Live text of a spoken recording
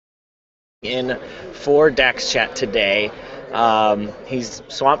In for Dax Chat today. He's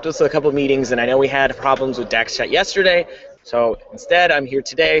swamped us with a couple of meetings, and I know we had problems with Dax Chat yesterday, so instead I'm here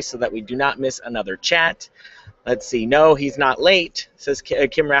today so that we do not miss another chat. Let's see. No, he's not late. Says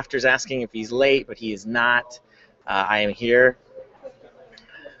Kim Rafter's asking if he's late, but he is not. I am here.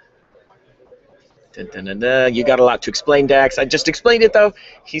 Dun, dun, dun, dun. You got a lot to explain, Dax. I just explained it, though.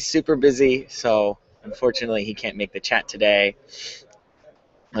 He's super busy, so unfortunately he can't make the chat today.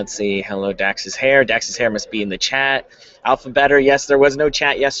 Let's see. Hello, Dax's hair. Dax's hair must be in the chat. Alphabetter, yes, there was no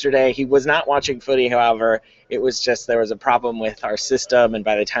chat yesterday. He was not watching footy, however. It was just there was a problem with our system, and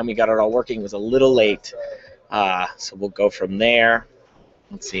by the time we got it all working, it was a little late. So we'll go from there.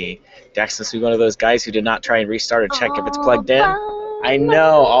 Let's see. Dax must be one of those guys who did not try and restart or check if it's plugged in. I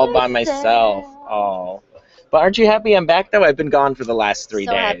know, all by myself. Oh. But aren't you happy I'm back, though? I've been gone for the last 3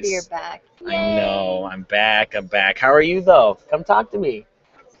 days. So happy you're back. Yay. I know. I'm back. How are you, though? Come talk to me.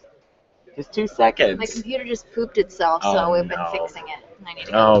 Just 2 seconds. My computer just pooped itself, so we've been fixing it. And I need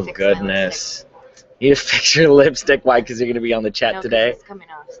to go fix goodness. You need to fix your lipstick. Why? Because you're going to be on the chat today? It's coming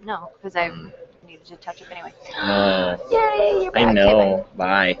off. No, because I needed to touch up anyway. Oh. Yay, you're back. I know.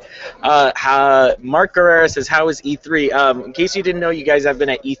 Bye. Mark Guerrero says, how is E3? In case you didn't know, you guys have been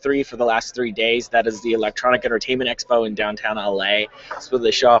at E3 for the last 3 days. That is the Electronic Entertainment Expo in downtown LA. It's where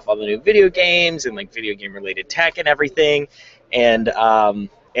they show off all the new video games and like video game related tech and everything. And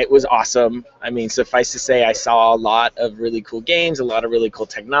it was awesome. I mean, suffice to say, I saw a lot of really cool games, a lot of really cool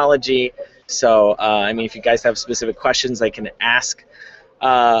technology. So, I mean, if you guys have specific questions, I can ask.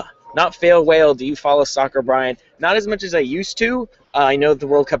 Not Fail Whale, do you follow soccer, Brian? Not as much as I used to. I know the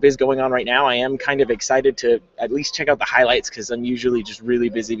World Cup is going on right now. I am kind of excited to at least check out the highlights because I'm usually just really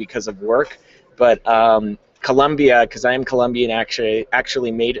busy because of work. But Colombia, because I am Colombian,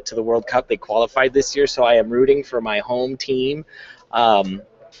 actually made it to the World Cup. They qualified this year, so I am rooting for my home team.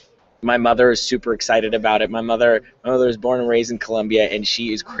 My mother is super excited about it. My mother was born and raised in Colombia, and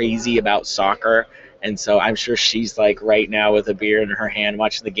she is crazy about soccer. And so I'm sure she's like right now with a beer in her hand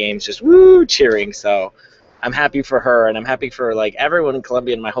watching the games, just woo, cheering. So I'm happy for her, and I'm happy for like everyone in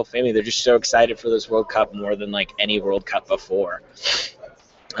Colombia and my whole family. They're just so excited for this World Cup more than like any World Cup before.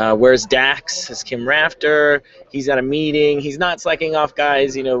 Where's Dax? Says Kim Rafter. He's at a meeting. He's not slacking off,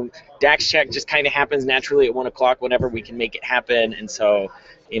 guys. You know, Dax Chat just kind of happens naturally at 1 o'clock whenever we can make it happen. And so,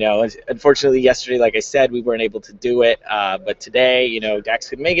 you know, unfortunately yesterday, like I said, we weren't able to do it. But today, you know, Dax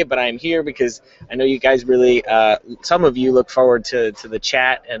could make it, but I am here because I know you guys really, some of you look forward to the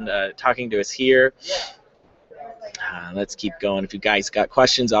chat and talking to us here. Let's keep going. If you guys got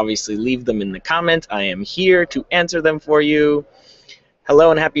questions, obviously leave them in the comments. I am here to answer them for you.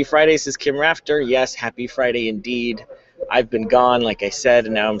 Hello and happy Friday, says Kim Rafter. Yes, happy Friday indeed. I've been gone, like I said,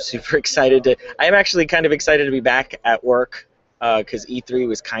 and now I'm super excited I am actually kind of excited to be back at work because E3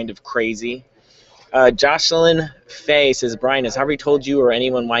 was kind of crazy. Jocelyn Faye says, Brian, has Harvey told you or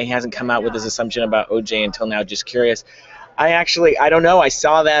anyone why he hasn't come out with his assumption about OJ until now? Just curious. I don't know. I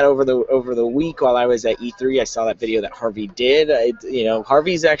saw that over the week while I was at E3. I saw that video that Harvey did. You know,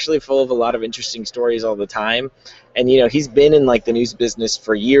 Harvey's actually full of a lot of interesting stories all the time. And, you know, he's been in, like, the news business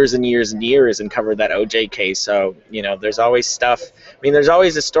for years and years and years and covered that OJ case. So, you know, there's always stuff. I mean, there's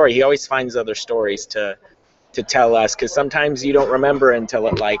always a story. He always finds other stories to tell us because sometimes you don't remember until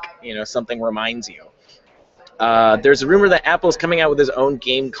it, like, you know, something reminds you. There's a rumor that Apple's coming out with his own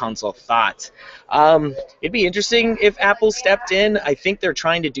game console. Thoughts? It'd be interesting if Apple stepped in. I think they're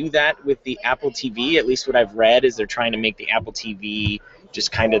trying to do that with the Apple TV. At least what I've read is they're trying to make the Apple TV just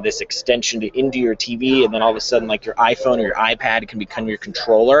kind of this extension into your TV, and then all of a sudden, like your iPhone or your iPad can become your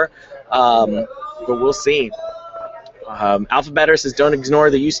controller. But we'll see. Alphabetter says, don't ignore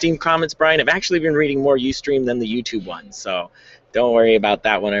the Ustream comments, Brian. I've actually been reading more Ustream than the YouTube ones, so don't worry about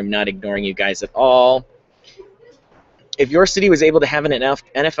that one. I'm not ignoring you guys at all. If your city was able to have an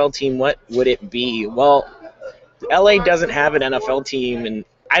NFL team, what would it be? Well, LA doesn't have an NFL team, and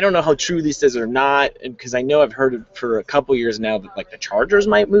I don't know how true this is or not, because I know I've heard it for a couple years now that like the Chargers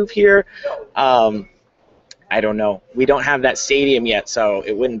might move here. I don't know. We don't have that stadium yet, so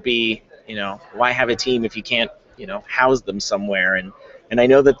it wouldn't be, you know, why have a team if you can't, you know, house them somewhere? And I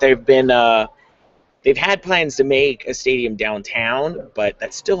know that they've had plans to make a stadium downtown, but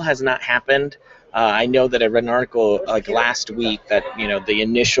that still has not happened. I know that I read an article like last week that, you know, the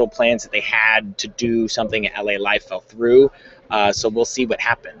initial plans that they had to do something at LA Live fell through. So we'll see what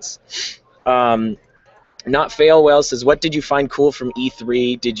happens. Not Fail Well says, what did you find cool from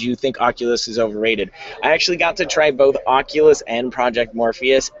E3? Did you think Oculus is overrated? I actually got to try both Oculus and Project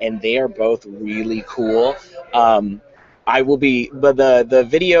Morpheus, and they are both really cool. I will be, but the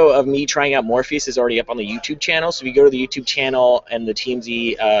video of me trying out Morpheus is already up on the YouTube channel. So if you go to the YouTube channel and the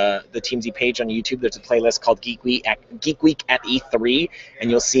TMZ page on YouTube, there's a playlist called Geek Week at E3,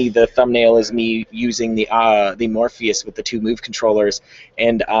 and you'll see the thumbnail is me using the Morpheus with the 2 Move controllers,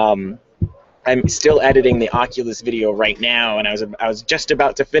 and I'm still editing the Oculus video right now, and I was just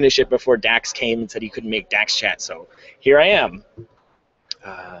about to finish it before Dax came and said he couldn't make Dax Chat, so here I am.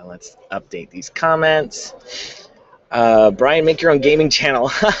 Let's update these comments. Brian, make your own gaming channel.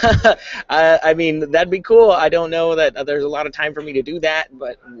 I mean, that'd be cool. I don't know that there's a lot of time for me to do that,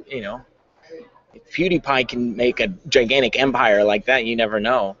 but, you know, if PewDiePie can make a gigantic empire like that, you never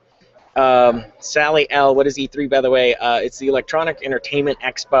know. Sally L, what is E3, by the way? It's the Electronic Entertainment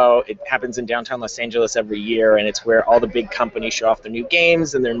Expo. It happens in downtown Los Angeles every year, and it's where all the big companies show off their new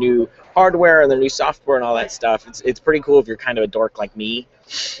games and their new hardware and their new software and all that stuff. It's pretty cool if you're kind of a dork like me.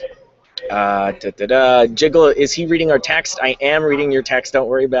 Jiggle, is he reading our text? I am reading your text. Don't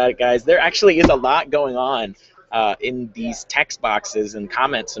worry about it, guys. There actually is a lot going on in these text boxes and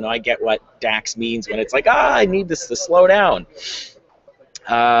comments, so now I get what Dax means when it's like, I need this to slow down.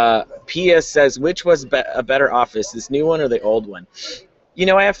 Pia says, which was a better office, this new one or the old one? You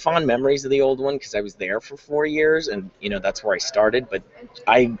know, I have fond memories of the old one because I was there for 4 years, and, you know, that's where I started. But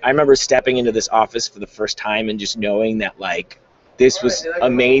I remember stepping into this office for the first time and just knowing that, like, this was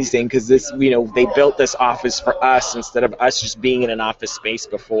amazing because this, you know, they built this office for us instead of us just being in an office space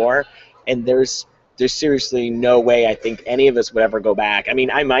before. And there's seriously no way I think any of us would ever go back. I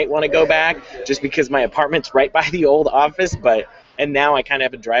mean, I might want to go back just because my apartment's right by the old office, and now I kind of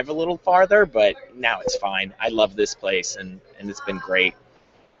have to drive a little farther, but now it's fine. I love this place, and it's been great.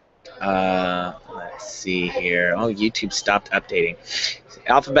 Let's see here. Oh, YouTube stopped updating.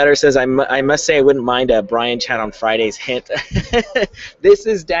 Alphabetter says, I must say I wouldn't mind a Brian Chat on Fridays. Hint. This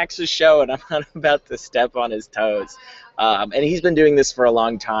is Dax's show, and I'm not about to step on his toes. And he's been doing this for a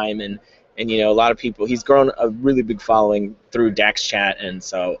long time, and you know, a lot of people, he's grown a really big following through Dax Chat, and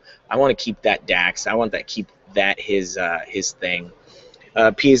so I want to keep that Dax. I want to keep that his thing.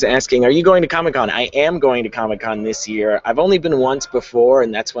 P is asking, are you going to Comic-Con? I am going to Comic-Con this year. I've only been once before,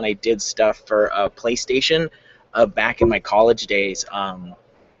 and that's when I did stuff for PlayStation back in my college days.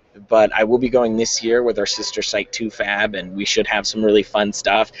 But I will be going this year with our sister site 2Fab, and we should have some really fun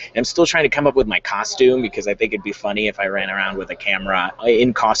stuff. And I'm still trying to come up with my costume because I think it'd be funny if I ran around with a camera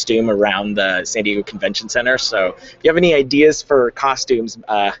in costume around the San Diego Convention Center. So if you have any ideas for costumes,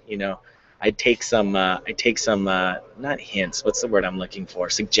 you know, I'd take some not hints. What's the word I'm looking for?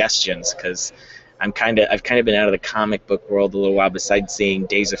 Suggestions, because I've kind of been out of the comic book world a little while. Besides seeing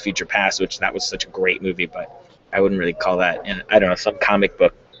Days of Future Past, which that was such a great movie, but I wouldn't really call that. And I don't know, some comic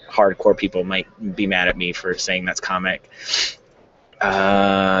book hardcore people might be mad at me for saying that's comic.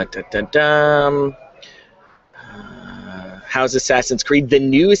 How's Assassin's Creed? The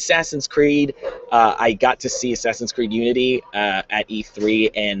new Assassin's Creed, I got to see Assassin's Creed Unity at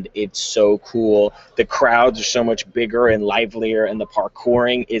E3, and it's so cool. The crowds are so much bigger and livelier, and the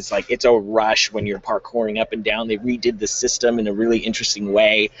parkouring is like, it's a rush when you're parkouring up and down. They redid the system in a really interesting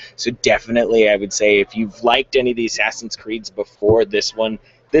way. So definitely, I would say, if you've liked any of the Assassin's Creeds before this one,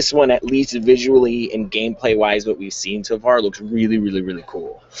 at least visually and gameplay-wise, what we've seen so far, looks really, really, really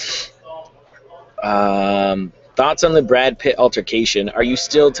cool. Thoughts on the Brad Pitt altercation? Are you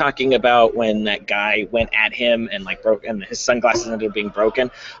still talking about when that guy went at him and like broke, and his sunglasses ended up being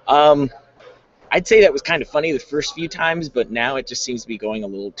broken? I'd say that was kind of funny the first few times, but now it just seems to be going a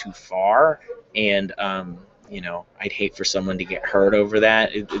little too far. And you know, I'd hate for someone to get hurt over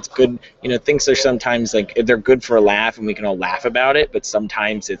that. It's good, you know, things are sometimes like, they're good for a laugh and we can all laugh about it, but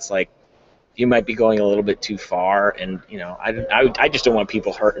sometimes it's like, you might be going a little bit too far, and, you know, I just don't want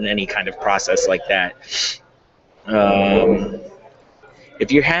people hurt in any kind of process like that.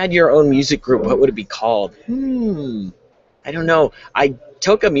 If you had your own music group, what would it be called? I don't know. I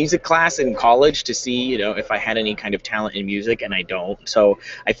took a music class in college to see, you know, if I had any kind of talent in music, and I don't. So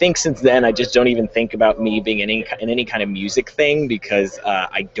I think since then I just don't even think about me being in any kind of music thing, because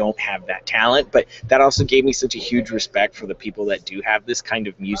I don't have that talent. But that also gave me such a huge respect for the people that do have this kind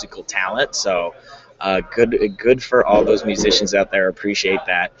of musical talent. So good for all those musicians out there. Appreciate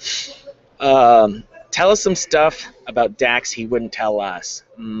that. Tell us some stuff about Dax he wouldn't tell us.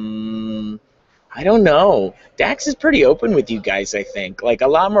 I don't know. Dax is pretty open with you guys, I think. Like, a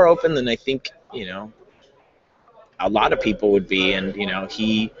lot more open than I think, you know, a lot of people would be. And, you know,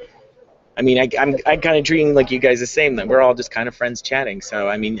 I'm kind of treating like you guys the same, that we're all just kind of friends chatting. So,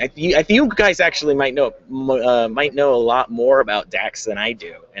 I mean, I think you guys actually might know a lot more about Dax than I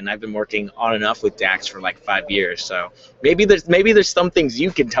do. And I've been working on and off with Dax for like 5 years. So maybe there's some things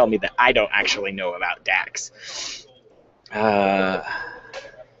you can tell me that I don't actually know about Dax. Uh,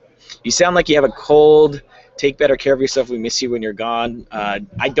 you sound like you have a cold. Take better care of yourself. We miss you when you're gone.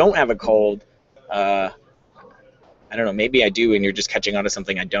 I don't have a cold. Uh, I don't know. Maybe I do, and you're just catching on to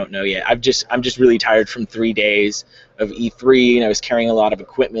something I don't know yet. I'm just really tired from 3 days of E3, and I was carrying a lot of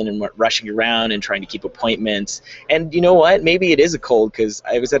equipment and rushing around and trying to keep appointments. And you know what? Maybe it is a cold because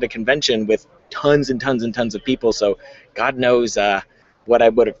I was at a convention with tons and tons and tons of people. So God knows what I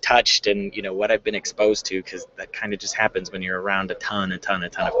would have touched and what I've been exposed to, because that kind of just happens when you're around a ton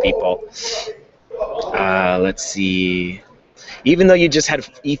of people. Let's see. Even though you just had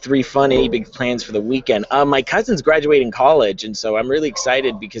E3 fun, any big plans for the weekend? My cousin's graduating college, and so I'm really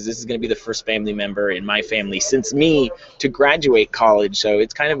excited because this is going to be the first family member in my family since me to graduate college. So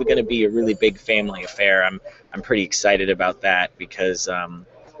it's kind of going to be a really big family affair. I'm pretty excited about that because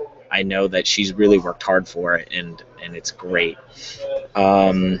I know that she's really worked hard for it, and it's great.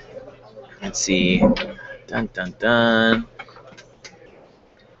 Let's see. Dun dun dun.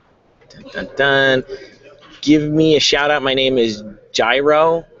 Dun dun dun. Give me a shout out. My name is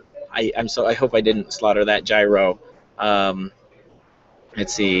Gyro. I hope I didn't slaughter that, Gyro.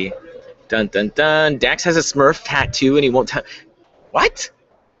 Let's see. Dun dun dun. Dax has a Smurf tattoo and he won't tell. What?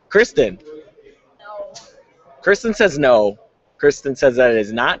 Kristen. No. Kristen says no. Kristen says that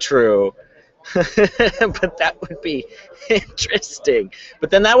is not true. But that would be interesting. But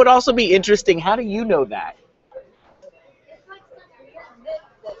then that would also be interesting. How do you know that?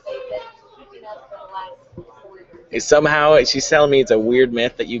 Somehow she's telling me it's a weird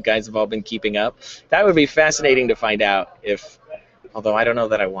myth that you guys have all been keeping up. That would be fascinating to find out although I don't know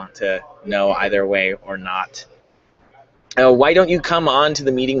that I want to know either way or not. Why don't you come on to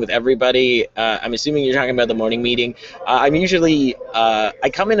the meeting with everybody? I'm assuming you're talking about the morning meeting. I'm usually,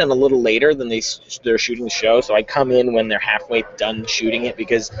 I come in a little later than they're shooting the show, so I come in when they're halfway done shooting it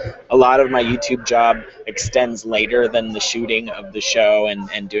because a lot of my YouTube job extends later than the shooting of the show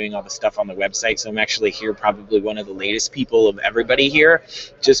and doing all the stuff on the website. So I'm actually here probably one of the latest people of everybody here,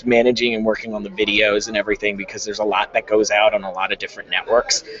 just managing and working on the videos and everything because there's a lot that goes out on a lot of different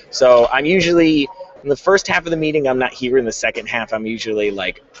networks. So I'm usually... in the first half of the meeting, I'm not here. In the second half, I'm usually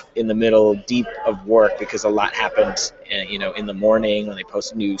like in the middle, deep of work because a lot happens, in the morning when they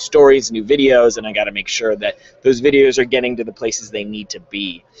post new stories, new videos, and I got to make sure that those videos are getting to the places they need to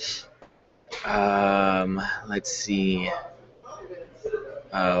be. Let's see.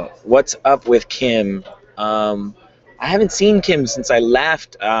 What's up with Kim? I haven't seen Kim since I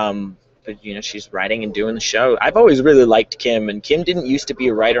left. But she's writing and doing the show. I've always really liked Kim, and Kim didn't used to be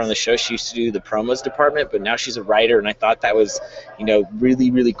a writer on the show. She used to do the promos department, but now she's a writer, and I thought that was,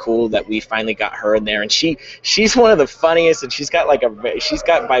 really, really cool that we finally got her in there. And she's one of the funniest, and she's got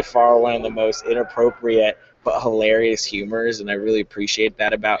by far one of the most inappropriate but hilarious humors, and I really appreciate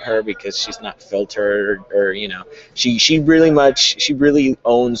that about her because she's not filtered or she really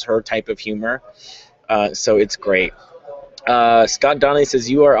owns her type of humor. So it's great. Scott Donnelly says,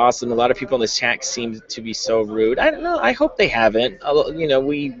 you are awesome. A lot of people in this chat seem to be so rude. I don't know. I hope they haven't.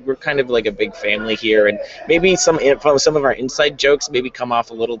 We're kind of like a big family here, and maybe some of our inside jokes maybe come off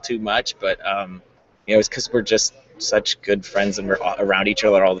a little too much, but it's because we're just such good friends and we're around each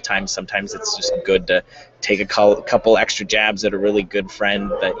other all the time. Sometimes it's just good to take a couple extra jabs at a really good friend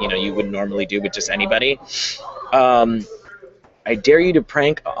that you wouldn't normally do with just anybody. I dare you to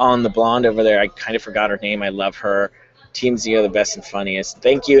prank on the blonde over there. I kind of forgot her name. I love her. TMZ are the best and funniest.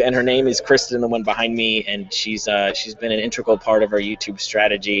 Thank you. And her name is Kristen, the one behind me, and she's been an integral part of our YouTube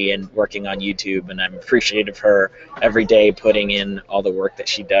strategy and working on YouTube, and I'm appreciative of her every day putting in all the work that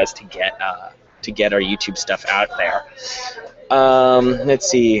she does to get our YouTube stuff out there. Let's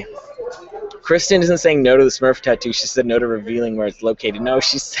see. Kristen isn't saying no to the Smurf tattoo. She said no to revealing where it's located. No,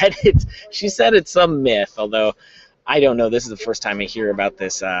 she said it's some myth, although I don't know. This is the first time I hear about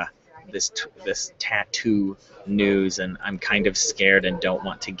this this tattoo news, and I'm kind of scared and don't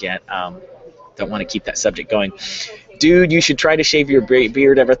want to keep that subject going. Dude, you should try to shave your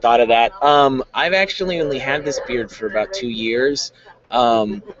beard. Ever thought of that? I've actually only had this beard for about 2 years.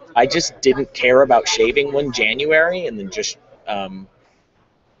 I just didn't care about shaving one January, and then just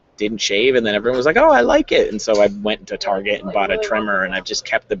didn't shave, and then everyone was like, oh, I like it, and so I went to Target and bought a trimmer, and I've just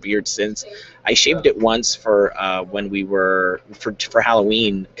kept the beard since. I shaved it once for when we were for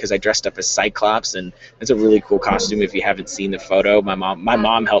Halloween because I dressed up as Cyclops, and it's a really cool costume if you haven't seen the photo. My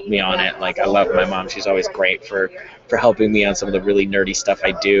mom helped me on it. Like, I love my mom. She's always great for helping me on some of the really nerdy stuff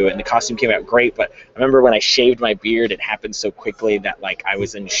I do, and the costume came out great. But I remember when I shaved my beard, it happened so quickly that like I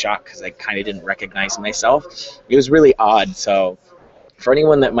was in shock because I kind of didn't recognize myself. It was really odd. So for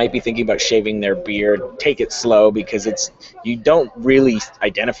anyone that might be thinking about shaving their beard, take it slow because you don't really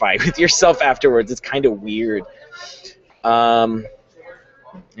identify with yourself afterwards. It's kind of weird.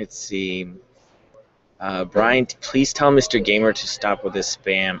 Let's see. Brian, please tell Mr. Gamer to stop with his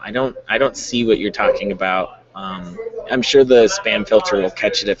spam. I don't see what you're talking about. I'm sure the spam filter will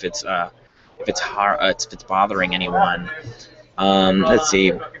catch it if it's hard, if it's bothering anyone. Let's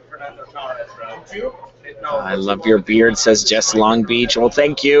see. I love your beard, says Jess Long Beach. Well,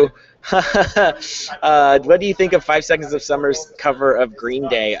 thank you. What do you think of 5 Seconds of Summer's cover of Green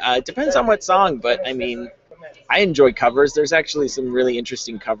Day? It depends on what song, but I mean, I enjoy covers. There's actually some really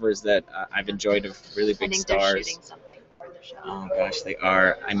interesting covers that I've enjoyed of really big stars. Oh gosh, they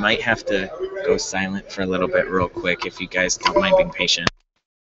are. I might have to go silent for a little bit real quick if you guys don't mind being patient.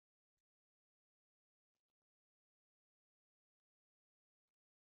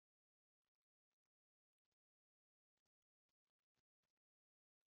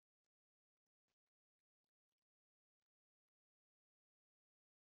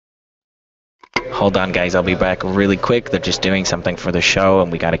 Hold on, guys. I'll be back really quick. They're just doing something for the show,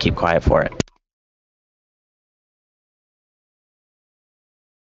 and we got to keep quiet for it.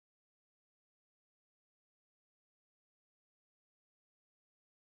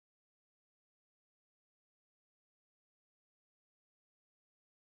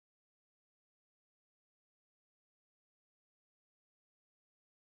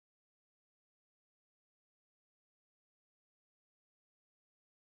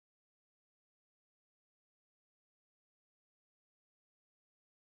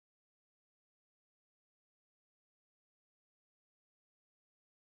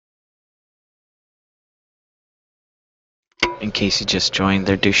 In case you just joined,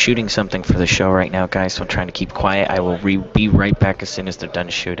 they're shooting something for the show right now, guys, so I'm trying to keep quiet. I will be right back as soon as they're done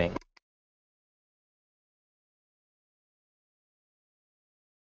shooting.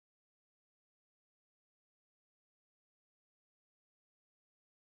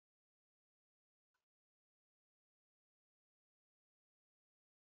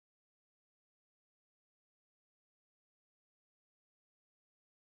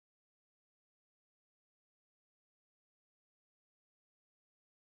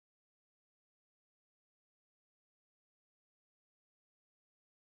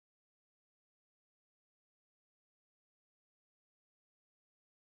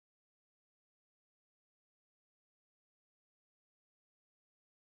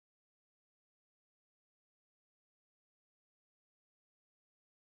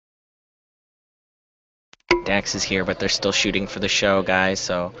 Dax is here, but they're still shooting for the show, guys,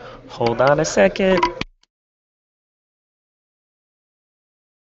 so hold on a second.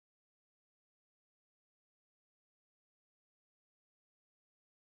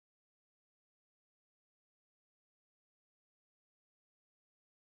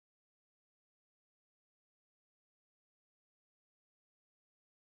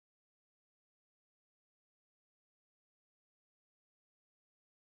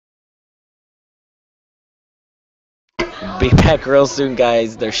 Be back real soon,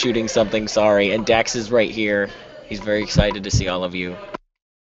 guys. They're shooting something, sorry. And Dax is right here. He's very excited to see all of you.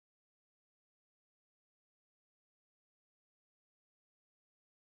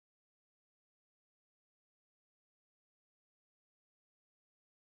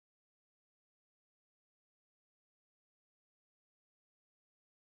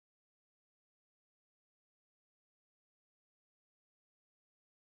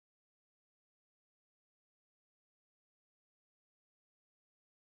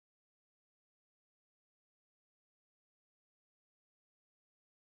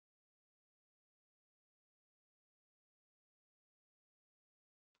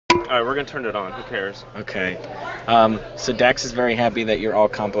 Alright, we're gonna turn it on. Who cares? Okay. So Dax is very happy that you're all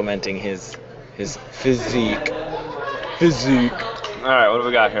complimenting his physique. Alright, what do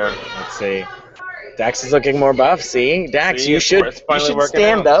we got here? Let's see. Dax is looking more buff. See, Dax, See, you should working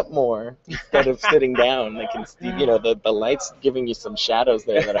stand out. up more instead of sitting down. They can, the lights giving you some shadows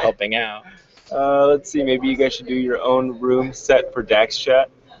there that are helping out. Let's see. Maybe you guys should do your own room set for Dax Chat.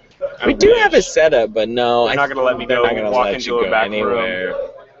 We do have a setup, but no, They're not gonna let me go walk into a back room.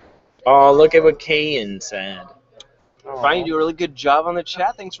 Oh, look at what Kayan said. Brian, you do a really good job on the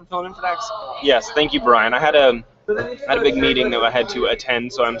chat. Thanks for filling in for Dax. Yes, thank you, Brian. I had a big meeting that I had to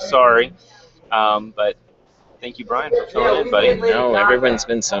attend, so I'm sorry. But thank you, Brian, for filling in, buddy. No, everyone's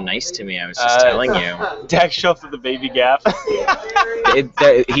been so nice to me. I was just telling you. Dax shows up the baby gap.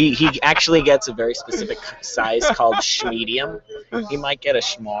 He actually gets a very specific size called schmedium. He might get a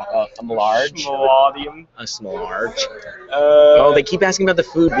large. A small large. Oh, they keep asking about the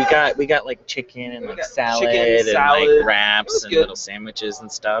food. We got like chicken and like salad and like wraps and little sandwiches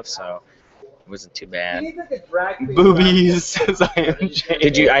and stuff. So It wasn't too bad. Boobies, says I am James.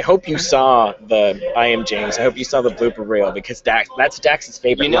 Did you? I hope you saw the I am James. I hope you saw the blooper reel because that's Dax's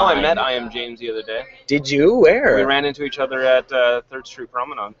favorite. You know, line. I met I am James the other day. Did you? Where? We ran into each other at 3rd Street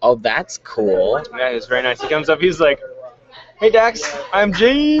Promenade. Oh, that's cool. Yeah, it was very nice. He comes up, he's like, "Hey Dax, I'm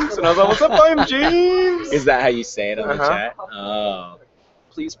James," and I was like, "What's up, I'm James?" Is that how you say it on the Uh-huh. chat? Oh.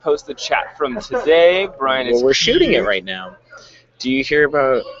 Please post the chat from today. Brian is. Well, we're shooting it right now. Do you hear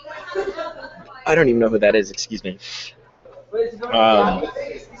about? I don't even know who that is. Excuse me.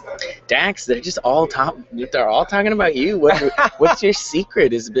 Dax, they're just all They're all talking about you. What's your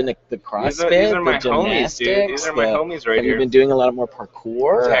secret? Has it been the CrossFit, these are my the homies, gymnastics? dude. These are my homies right have here. you been doing a lot more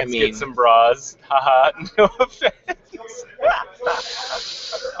parkour? Dax, I mean, get some bras. Haha, no offense.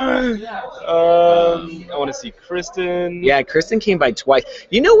 I want to see Kristen. yeah, Kristen came by twice.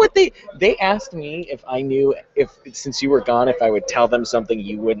 You know what they asked me if I knew if since you were gone if I would tell them something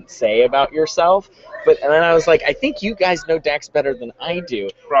you wouldn't say about yourself. And then I was like, I think you guys know Dax better than I do.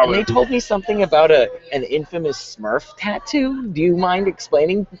 Probably. And they told me something about an infamous Smurf tattoo. Do you mind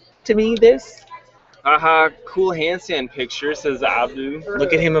explaining to me this? Haha, cool handstand picture, says Abdu.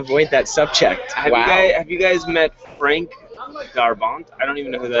 Look at him avoid that subject. Have you guys met Frank Darbont? I don't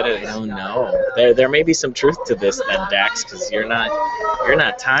even know who that is. I don't know. There may be some truth to this then, Dax, because you're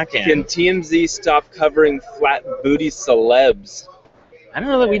not talking. Can TMZ stop covering flat booty celebs? I don't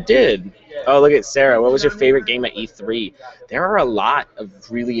know that we did. Oh, look at Sarah. What was your favorite game at E3? There are a lot of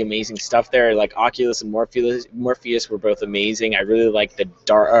really amazing stuff there. Like Oculus and Morpheus were both amazing. I really liked the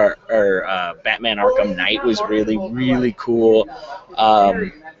Batman Arkham Knight was really, really cool.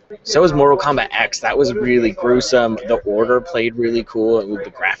 So was Mortal Kombat X. That was really gruesome. The Order played really cool. The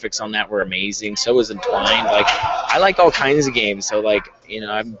graphics on that were amazing. So was Entwined. Like, I like all kinds of games. So, like, you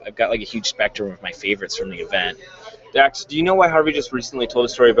know, I've got like a huge spectrum of my favorites from the event. Dax, do you know why Harvey just recently told a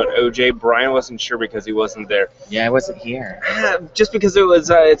story about OJ? Brian wasn't sure because he wasn't there. Yeah, I wasn't here. Just because it was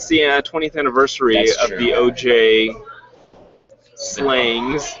it's the 20th anniversary That's of true. the OJ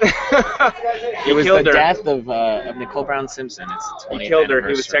slangs. It was the death of Nicole Brown Simpson. It's the 20th He killed her. He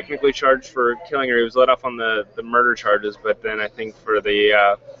was anniversary. technically charged for killing her. He was let off on the murder charges, but then I think for the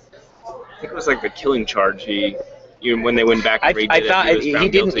I think it was like the killing charge. Even when they went back and redid I thought it, he was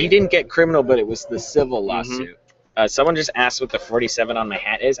found guilty. he didn't get criminal, but it was the civil lawsuit. Someone just asked what the 47 on my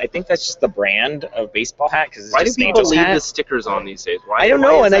hat is. I think that's just the brand of baseball hat because it's Why do just an people Angels leave hat. the stickers on these days? I don't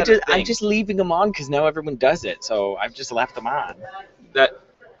know, and I'm I'm just leaving them on because now everyone does it, so I've just left them on. The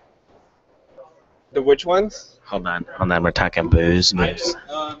which ones? Hold on, we're talking booze news.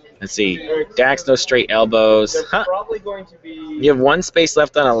 Let's see, Dax, no straight elbows. Huh. Probably going to be. You have one space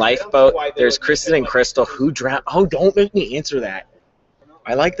left on a lifeboat. There's Kristen and Crystal who drowned. Oh, don't make me answer that.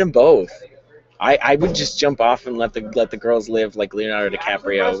 I like them both. I would just jump off and let the girls live like Leonardo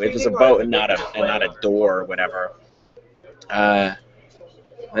DiCaprio. It was a boat and not a door or whatever.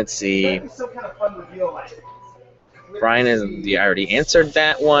 Let's see. Brian I already answered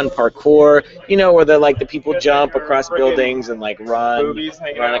that one. Parkour, you know, where the people jump across buildings and like run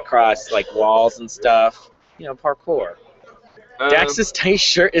across like walls and stuff. You know, parkour. Dax's tight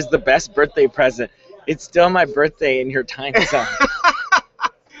shirt is the best birthday present. It's still my birthday in your time zone.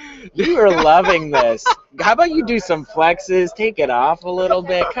 You are loving this. How about you do some flexes? Take it off a little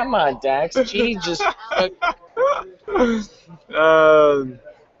bit. Come on, Dax. Gee, just.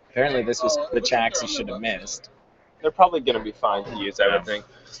 Apparently, this was the checks you should have missed. They're probably going to be fine to use, I would think.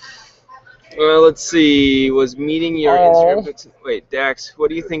 Well, let's see. Was meeting your Instagram. Wait, Dax, what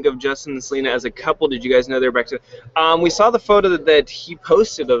do you think of Justin and Selena as a couple? Did you guys know they're back to? We saw the photo that he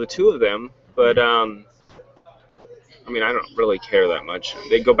posted of the two of them, but I mean, I don't really care that much.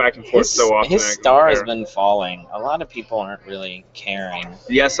 They go back and forth so often. His star has been falling. A lot of people aren't really caring.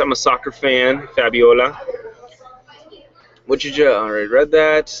 Yes, I'm a soccer fan, Fabiola. What did you already read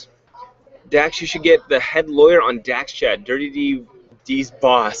that? Dax, you should get the head lawyer on Dax Chat. Dirty D's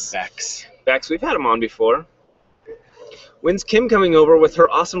boss. Bex, we've had him on before. When's Kim coming over with her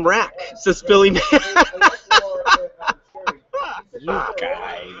awesome rack? Says Billy Man. You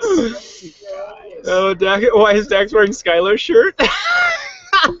guys. Oh, Dax, why is Dax wearing Skylar's shirt?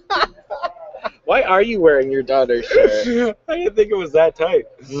 Why are you wearing your daughter's shirt? I didn't think it was that tight.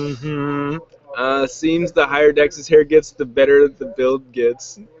 Mm-hmm. Seems the higher Dax's hair gets, the better the build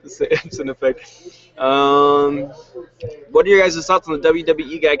gets. It's an effect. What are your guys' thoughts on the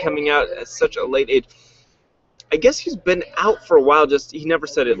WWE guy coming out at such a late age? I guess he's been out for a while. Just he never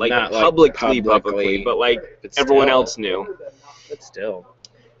said it like publicly, but like everyone else knew. But still.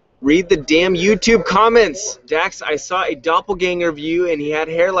 Read the damn YouTube comments. Dax, I saw a doppelganger of you and he had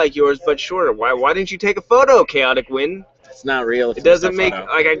hair like yours but shorter. Why didn't you take a photo, Chaotic Wind? It's not real. It doesn't make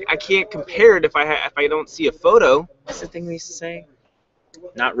I can't compare it if I don't see a photo. What's the thing we used to say?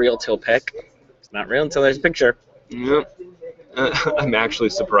 Not real till pic. It's not real until there's a picture. Yep. I'm actually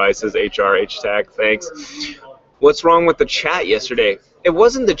surprised, says HRH tag. Thanks. What's wrong with the chat yesterday? It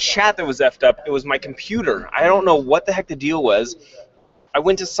wasn't the chat that was effed up. It was my computer. I don't know what the heck the deal was. I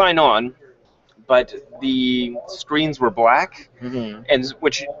went to sign on, but the screens were black, and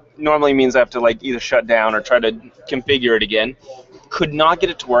which normally means I have to like either shut down or try to configure it again. Could not get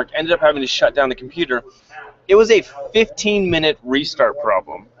it to work. Ended up having to shut down the computer. It was a 15-minute restart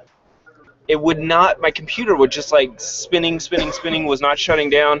problem. It would not. My computer would just like spinning, was not shutting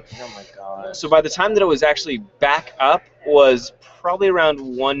down. Oh my god. So by the time that it was actually back up was probably around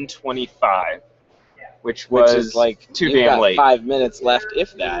 1:25, which is like too you've damn got late. 5 minutes left,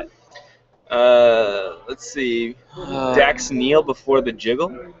 if that. Let's see. Dax kneel before the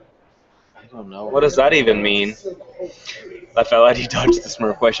jiggle? I don't know. What does that even mean? I felt like he dodged the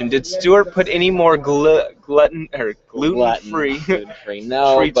Smurf question. Did Stuart put any more gluten-free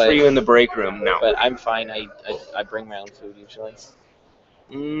No, treats for you in the break room? No. But I'm fine. I bring my own food usually.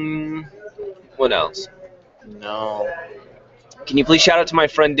 What else? No. Can you please shout out to my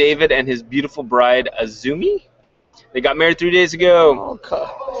friend David and his beautiful bride Azumi? They got married 3 days ago.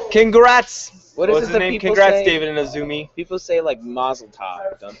 Oh, Congrats! What is What's it his that name? people Congrats, say? David and Azumi. People say like Mazel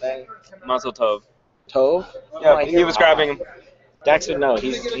Tov, don't they? Mazel tov. Tov? Yeah, Oh, I he hear was Tov. grabbing him. Dax would know.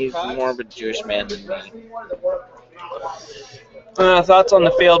 He's more of a Jewish man than me. Thoughts on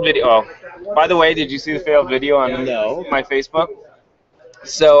the failed video? Oh, by the way, did you see the failed video on my Facebook?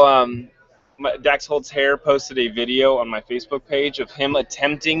 So, Dax Holt's Hair posted a video on my Facebook page of him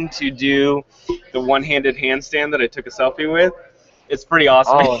attempting to do the one-handed handstand that I took a selfie with. It's pretty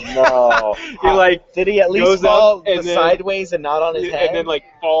awesome. Oh no! He like did he at least goes fall up and then, sideways and not on his head? And then like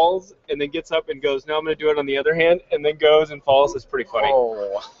falls and then gets up and goes, "No, I'm gonna do it on the other hand," and then goes and falls. It's pretty funny.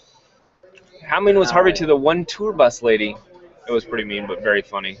 Oh. How mean was Harvey to the one tour bus lady? It was pretty mean, but very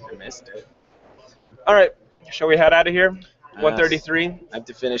funny. I missed it. All right, shall we head out of here? 1:33. I have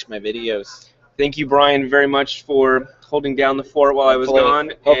to finish my videos. Thank you, Brian, very much for holding down the fort while I was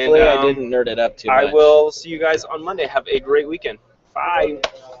gone. Hopefully, and, I didn't nerd it up too much. I will see you guys on Monday. Have a great weekend. Bye.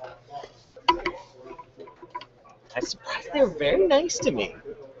 I'm surprised they were very nice to me.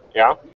 Yeah?